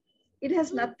intellectual. It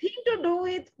has nothing to do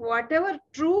with whatever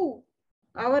true,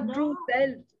 our true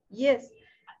self. Yes,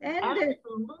 and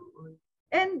absolutely.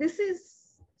 And this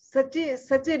is such a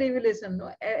revelation.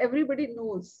 No, everybody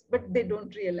knows, but they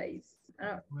don't realize.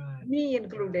 Right. Me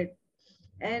included.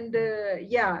 And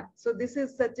so this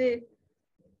is such a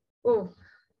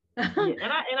yeah,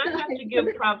 and I have to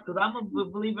give props, because I'm a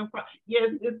believer in props. Yes,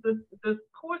 it's this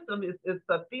course it's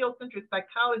a theocentric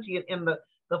psychology, and the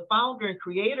founder and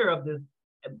creator of this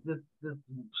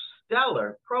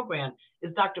stellar program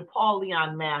is Dr. Paul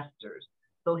Leon Masters.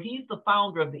 So he's the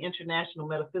founder of the International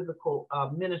Metaphysical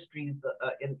Ministries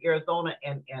in Arizona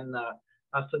and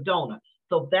Sedona.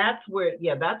 So that's where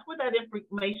that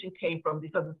information came from,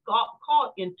 because it's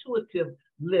called intuitive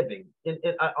living,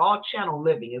 all channel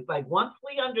living. It's like once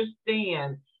we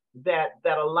understand that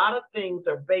a lot of things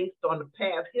are based on the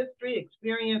past history,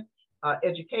 experience,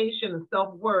 education, and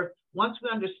self-worth. Once we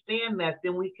understand that,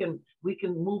 then we can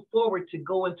move forward to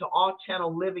go into all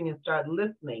channel living and start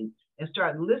listening.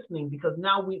 Because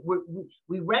now we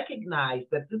recognize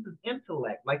that this is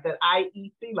intellect, like that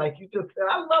IEC, like you just said.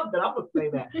 I love that. I'm gonna say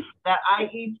that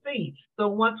IEC. So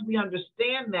once we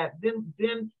understand that, then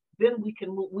we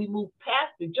move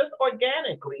past it just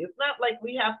organically. It's not like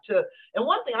we have to. And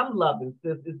one thing I'm loving,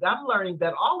 sis, is I'm learning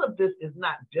that all of this is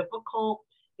not difficult.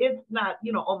 It's not,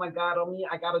 oh my God,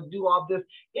 I got to do all this.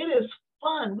 It is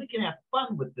fun. We can have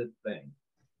fun with this thing.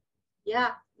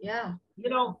 Yeah.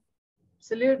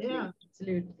 Absolutely. Yeah.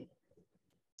 Absolutely.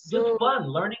 Just fun,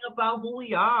 learning about who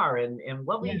we are and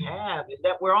what we have, and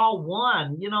that we're all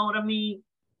one. You know what I mean?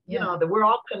 Yeah. That we're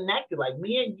all connected. Like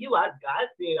me and you, I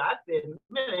said,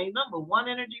 man, ain't number one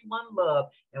energy, one love,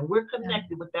 and we're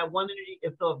connected with that one energy.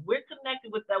 And so if we're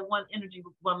connected with that one energy,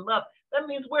 with one love, that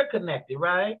means we're connected,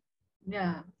 right?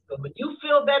 Yeah. So when you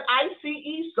feel that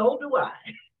ICE, so do I.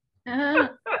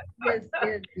 Yes.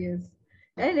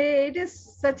 And it is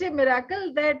such a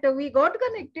miracle that we got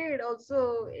connected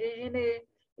also in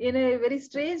in a very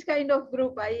strange kind of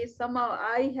group. I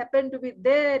happened to be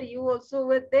there. You also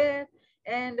were there,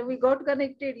 and we got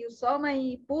connected. You saw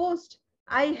my post.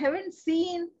 I hadn't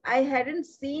seen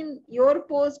your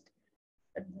post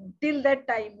till that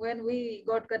time when we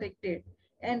got connected,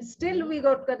 and still we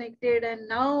got connected. And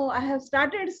now I have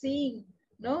started seeing,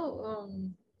 no,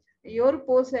 your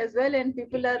posts as well, and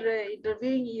people are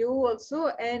interviewing you also,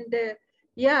 and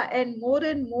yeah, and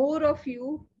more of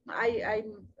you.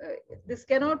 I'm this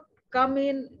cannot come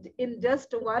in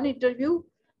just one interview.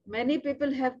 Many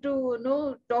people have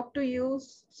to, talk to you,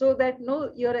 so that,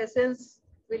 your essence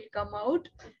will come out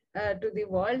to the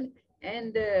world.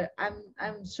 And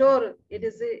I'm sure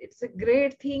it's a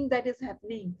great thing that is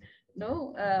happening,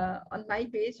 on my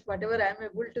page, whatever I'm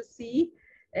able to see.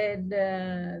 And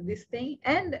this thing.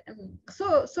 And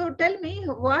so tell me,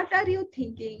 what are you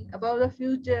thinking about the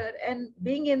future, and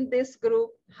being in this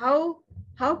group, how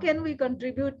can we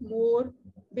contribute more,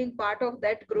 being part of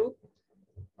that group?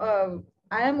 uh,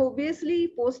 I am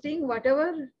obviously posting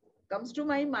whatever comes to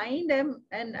my mind,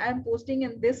 and I'm posting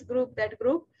in this group, that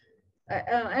group,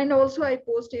 and also I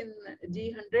post in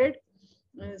G100.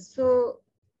 So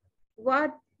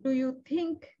what do you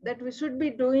think that we should be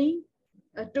doing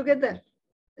together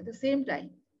at the same time?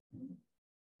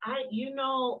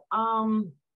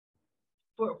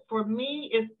 For me,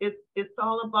 it's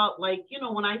all about, like,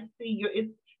 when I see you,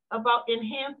 it's about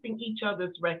enhancing each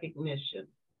other's recognition.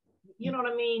 You know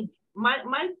what I mean?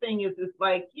 My thing is, it's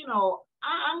like,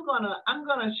 I'm gonna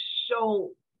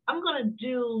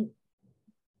do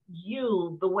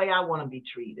you the way I want to be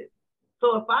treated.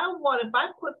 So if I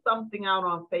put something out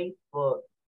on Facebook,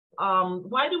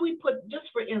 why do we put,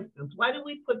 just for instance, why do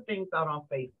we put things out on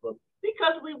Facebook?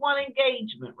 Because we want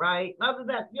engagement, right? Other than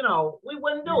that, we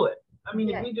wouldn't do it. I mean,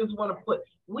 if we just want to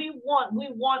we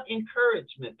want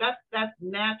encouragement. That's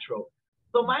natural.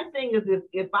 So my thing is,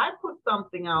 if I put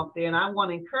something out there and I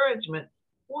want encouragement,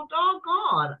 well,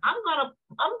 doggone, I'm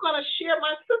gonna share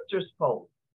my sister's post,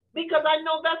 because I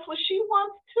know that's what she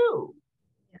wants too.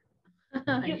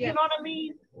 You know what I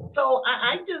mean? So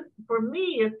I just, for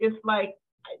me, it's like,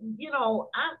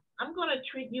 I'm going to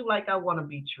treat you like I want to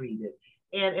be treated.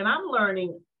 And I'm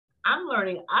learning,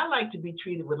 I like to be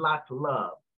treated with lots of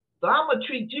love. So I'm going to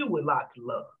treat you with lots of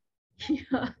love.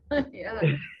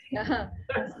 Yeah.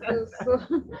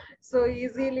 So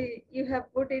easily, you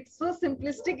have put it so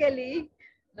simplistically,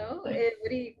 no, a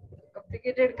very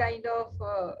complicated kind of,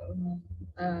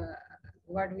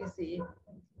 what we say,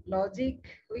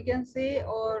 logic, we can say,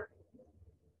 or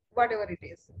whatever it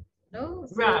is. No?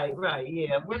 So, right,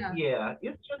 yeah.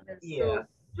 It's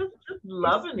just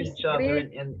loving each other.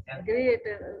 Great, great.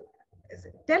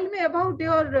 Tell me about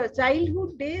your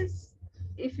childhood days,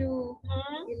 if you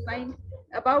in mind,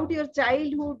 about your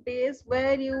childhood days,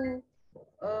 where you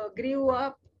grew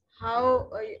up, how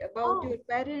about your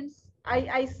parents.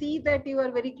 I see that you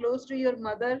are very close to your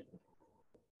mother.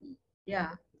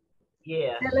 Yeah.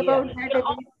 Tell about that a bit.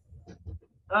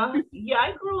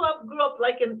 I grew up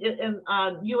like in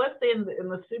USA, in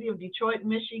the city of Detroit,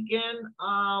 Michigan.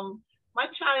 My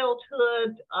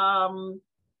childhood,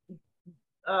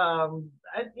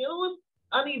 it was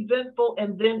uneventful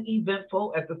and then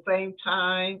eventful at the same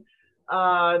time.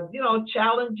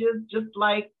 Challenges just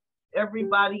like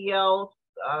everybody else,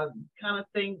 kind of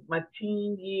thing. My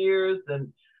teen years,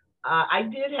 and I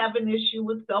did have an issue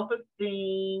with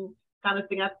self-esteem, kind of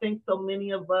thing. I think so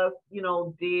many of us,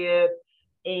 did.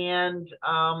 And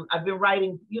I've been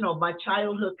writing, my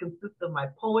childhood consists of my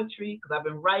poetry, because I've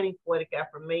been writing poetic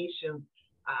affirmations,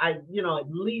 at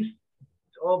least,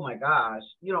 oh my gosh,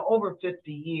 over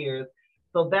 50 years.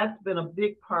 So that's been a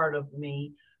big part of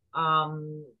me.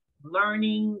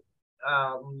 Learning,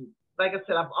 like I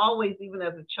said, I've always, even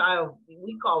as a child,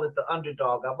 we call it the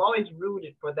underdog. I've always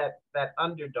rooted for that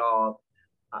underdog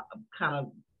kind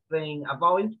of thing. I've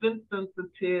always been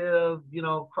sensitive,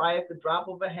 cry at the drop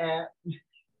of a hat.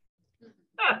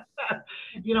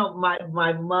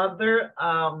 My mother,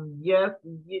 yes,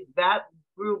 that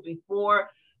grew before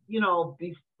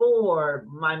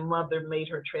my mother made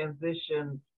her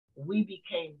transition. We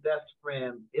became best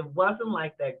friends. It wasn't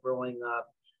like that growing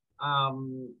up,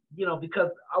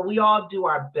 because we all do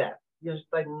our best. Just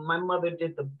like my mother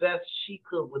did the best she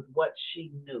could with what she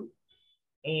knew.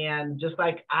 And just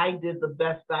like I did the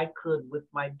best I could with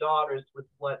my daughters with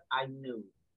what I knew.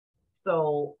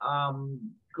 So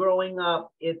growing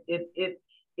up, it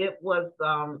was,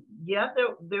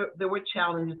 there were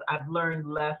challenges. I've learned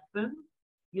lessons.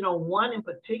 One in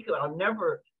particular, I'll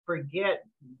never forget.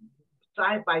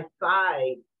 Side by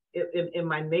side, in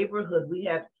my neighborhood, we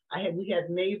had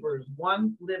neighbors.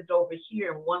 One lived over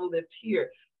here and one lived here.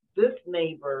 This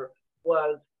neighbor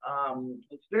was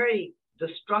was very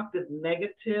destructive,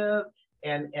 negative,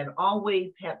 and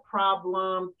always had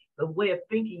problems. The way of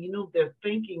thinking, you knew their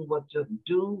thinking was just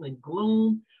doom and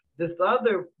gloom. This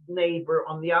other neighbor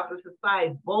on the opposite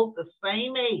side, both the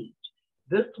same age.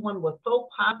 This one was so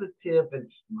positive and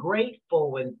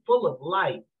grateful and full of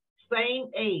life,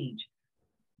 same age.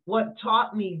 What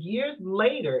taught me years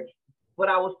later, what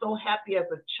I was so happy as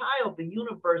a child, the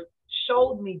universe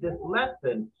showed me this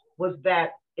lesson was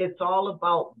that it's all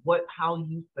about how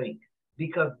you think.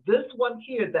 Because this one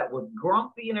here that was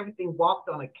grumpy and everything, walked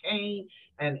on a cane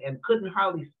and couldn't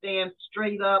hardly stand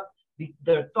straight up.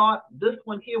 Their thought, this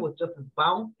one here was just as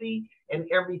bouncy and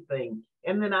everything.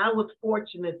 And then I was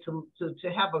fortunate to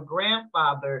have a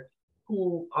grandfather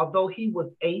who, although he was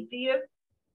atheist,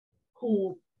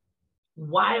 who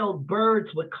wild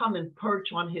birds would come and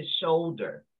perch on his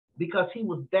shoulder because he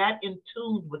was that in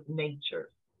tune with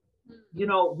nature. You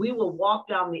know, we would walk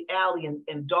down the alley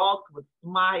and dogs would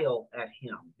smile at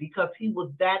him because he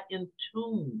was that in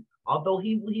tune. Although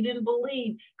he didn't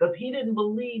believe, because he didn't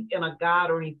believe in a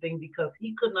God or anything, because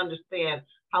he couldn't understand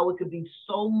how it could be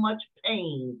so much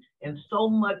pain and so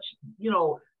much,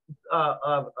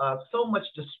 so much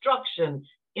destruction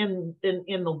in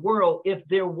the world if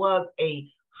there was a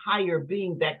higher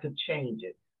being that could change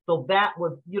it. So that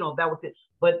was it.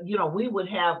 But, we would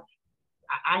have,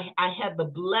 I had the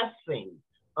blessing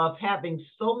of having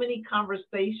so many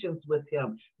conversations with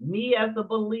him, me as a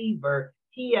believer,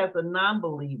 he as a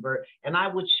non-believer, and I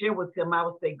would share with him, I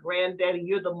would say, Granddaddy,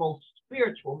 you're the most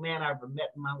spiritual man I ever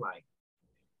met in my life.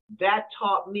 That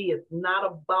taught me it's not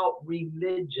about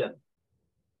religion.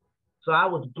 So I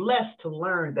was blessed to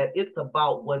learn that it's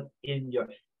about what's in your,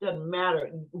 doesn't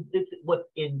matter, it's what's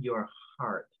in your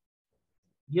heart.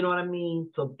 You know what I mean?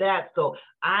 So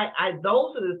I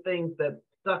those are the things that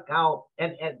stuck out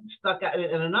and stuck out.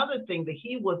 And another thing, that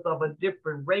he was of a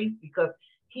different race because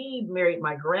he married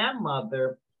my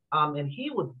grandmother, and he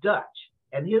was Dutch,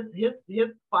 and his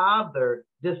father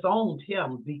disowned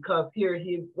him because here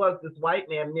he was, this white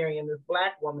man marrying this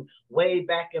black woman way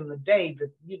back in the day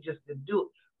that you just didn't do it.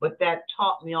 But that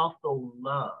taught me also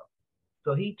love.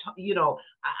 So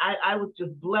I was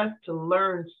just blessed to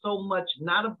learn so much,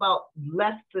 not about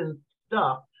lesson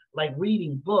stuff like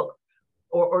reading books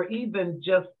or even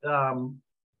just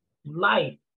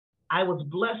life. I was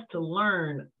blessed to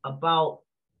learn about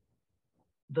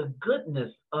the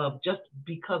goodness of just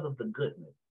because of the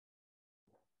goodness.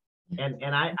 And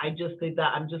I just think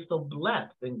that I'm just so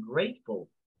blessed and grateful,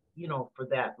 for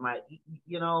that.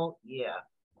 Yeah.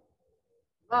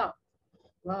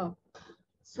 Wow.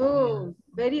 So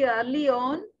very early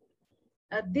on,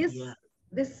 this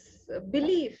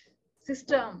belief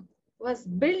system was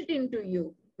built into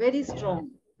you very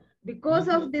strong because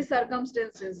of the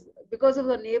circumstances, because of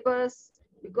the neighbors,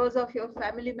 because of your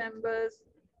family members,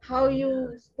 how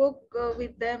you spoke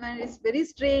with them. And it's very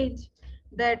strange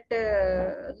that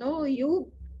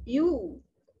you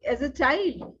as a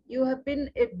child, you have been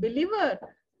a believer,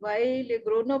 while a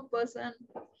grown-up person,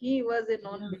 he was a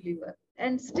non-believer,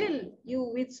 and still you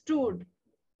withstood,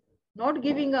 not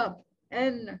giving up.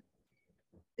 And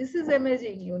this is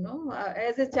amazing,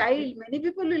 as a child, many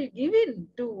people will give in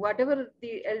to whatever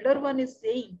the elder one is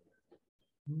saying,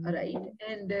 right?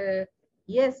 And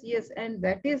yes, and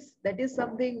that is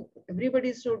something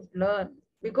everybody should learn,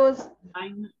 because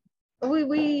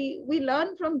we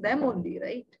learn from them only,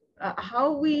 right?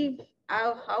 How we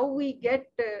get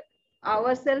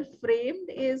ourselves framed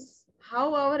is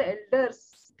how our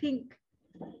elders think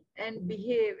and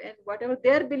behave, and whatever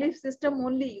their belief system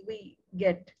only we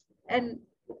get. And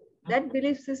that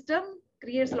belief system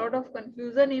creates a lot of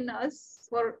confusion in us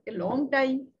for a long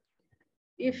time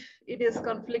if it is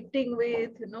conflicting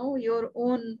with your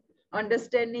own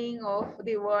understanding of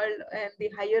the world and the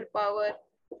higher power.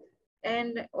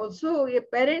 And also a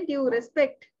parent you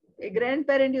respect, a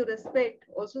grandparent you respect,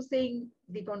 also saying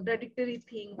the contradictory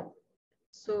thing.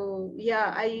 So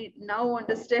yeah, I now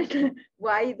understand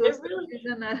why those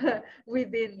confusion are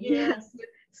within. Yes,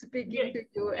 speaking to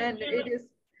you, and it is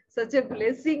such a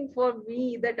blessing for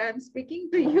me that I'm speaking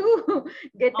to you.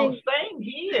 Same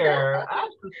here.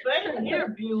 Same here,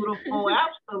 beautiful.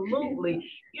 Absolutely.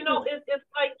 It's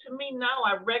like, to me now,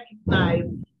 I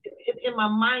recognize in my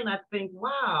mind, I think,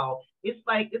 wow, it's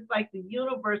like the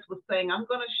universe was saying, I'm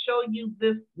going to show you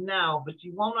this now, but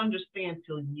you won't understand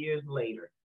till years later.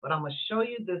 But I'm going to show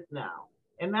you this now.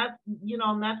 And that's,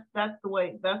 that's the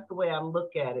way I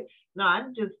look at it. No,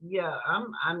 I'm just,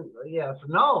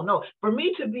 no. For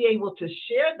me to be able to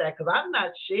share that, because I've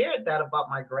not shared that about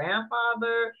my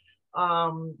grandfather. I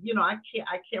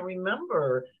can't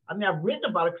remember. I mean, I've written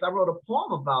about it because I wrote a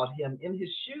poem about him, In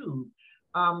His Shoes.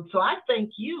 So I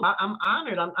thank you. I'm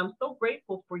honored. I'm so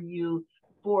grateful for you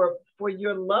for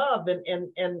your love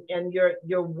and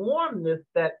your warmness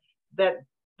that that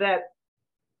that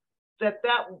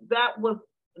was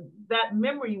that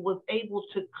memory was able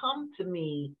to come to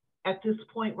me at this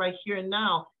point right here and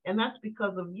now, and that's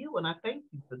because of you. And I thank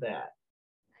you for that.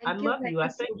 I love Thank you. I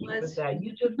you so thank you much. for that.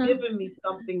 You just given me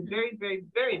something very, very,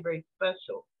 very, very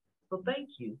special. So thank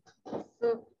you.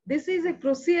 So this is a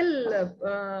crucial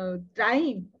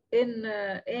time in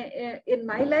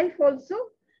my life also.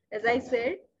 As I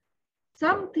said,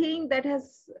 something that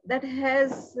has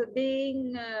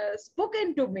been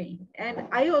spoken to me, and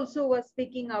I also was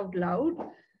speaking out loud.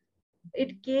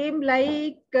 It came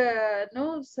like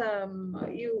no some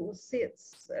you see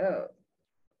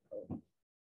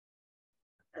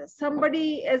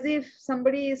somebody, as if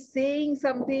somebody is saying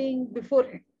something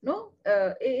beforehand. No,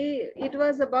 it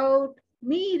was about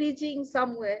me reaching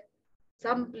somewhere,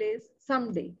 someplace,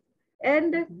 someday.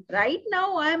 And right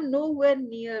now, I am nowhere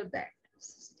near that.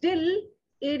 Still,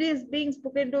 it is being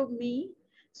spoken to me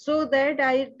so that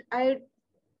I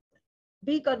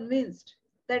be convinced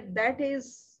that that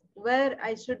is where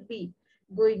I should be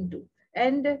going to.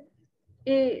 And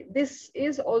this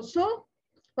is also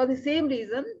for the same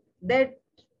reason that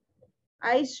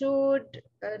I should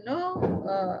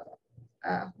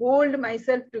hold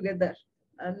myself together,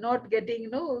 not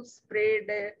getting sprayed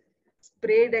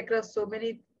across so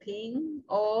many things,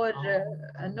 or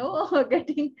no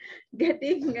getting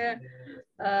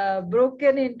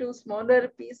broken into smaller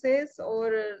pieces,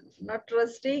 or not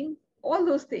trusting all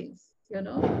those things.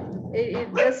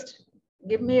 It just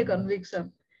give me a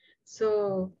conviction.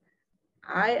 So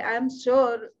I am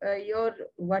sure your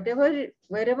whatever,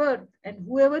 wherever, and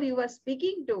whoever you are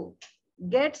speaking to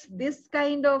gets this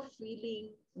kind of feeling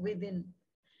within,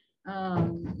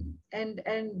 and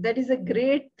that is a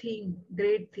great thing,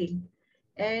 great thing.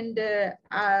 And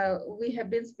we have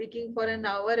been speaking for an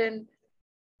hour, and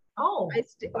Oh, we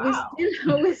wow.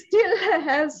 still we still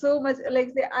have so much.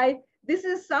 Like say, this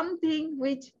is something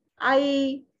which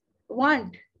I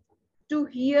want to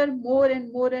hear more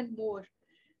and more and more.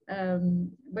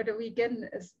 But we can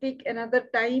speak another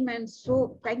time. And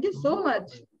so thank you so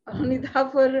much, Anita,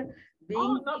 for Oh,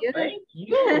 being no, here. thank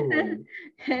you.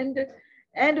 and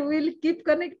and we'll keep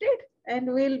connected,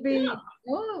 and we'll Yeah. be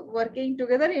working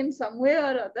together in some way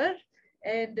or other.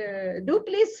 And do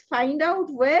please find out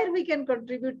where we can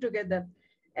contribute together.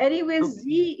 Anyways,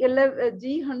 Okay.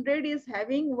 G100 is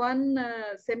having one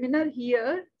seminar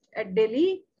here at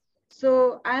Delhi.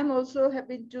 So I'm also have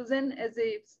been chosen as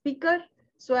a speaker.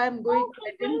 So I'm going Oh, to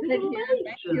attend that here.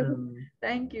 Thank you. congratulations.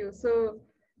 Thank you. So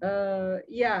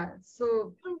yeah,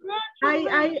 so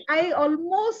Congratulations. I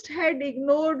almost had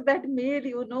ignored that mail,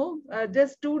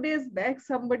 just 2 days back,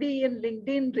 somebody in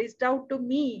LinkedIn reached out to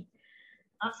me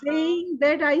Uh-huh. saying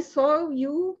that I saw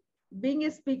you being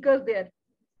a speaker there.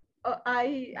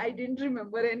 I didn't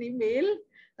remember any mail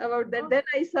about that. Oh, Then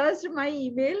I searched my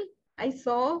email. I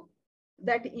saw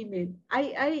that email.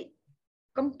 I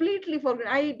completely forgot.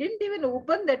 I didn't even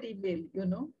open that email,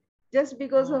 just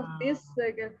because of wow. this.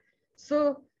 So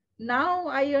now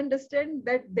I understand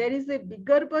that there is a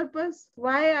bigger purpose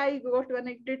why I got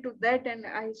connected to that, and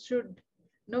I should,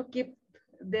 keep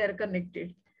there connected.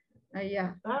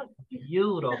 Yeah. That's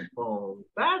beautiful.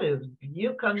 That is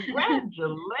you.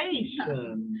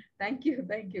 Congratulations. Thank you.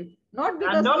 Thank you. Not I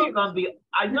because know of you're gonna be.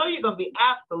 I know you're gonna be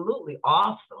absolutely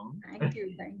awesome. Thank you.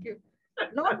 Thank you.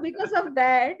 Not because of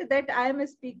that I am a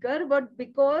speaker, but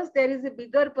because there is a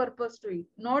bigger purpose to it.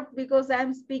 Not because I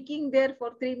am speaking there for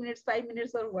 3 minutes, 5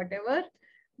 minutes, or whatever.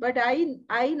 But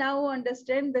I now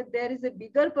understand that there is a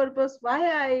bigger purpose why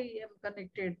I am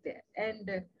connected there, and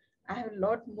I have a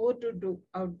lot more to do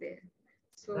out there.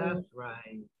 That's So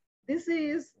right. this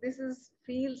is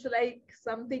feels like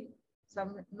something,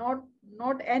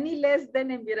 not any less than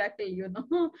a miracle. Yeah.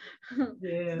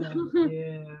 So,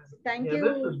 Yeah. thank Yeah.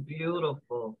 This you. is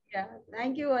beautiful. Yeah,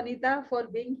 thank you, Anita, for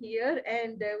being here,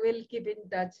 and we'll keep in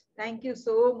touch. Thank you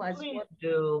so much Please for do.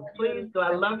 your Please do. I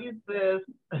love support. you, sis.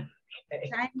 Okay.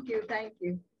 Thank you, thank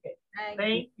you, thank you.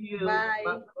 Thank you. Bye.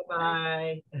 Bye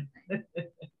bye.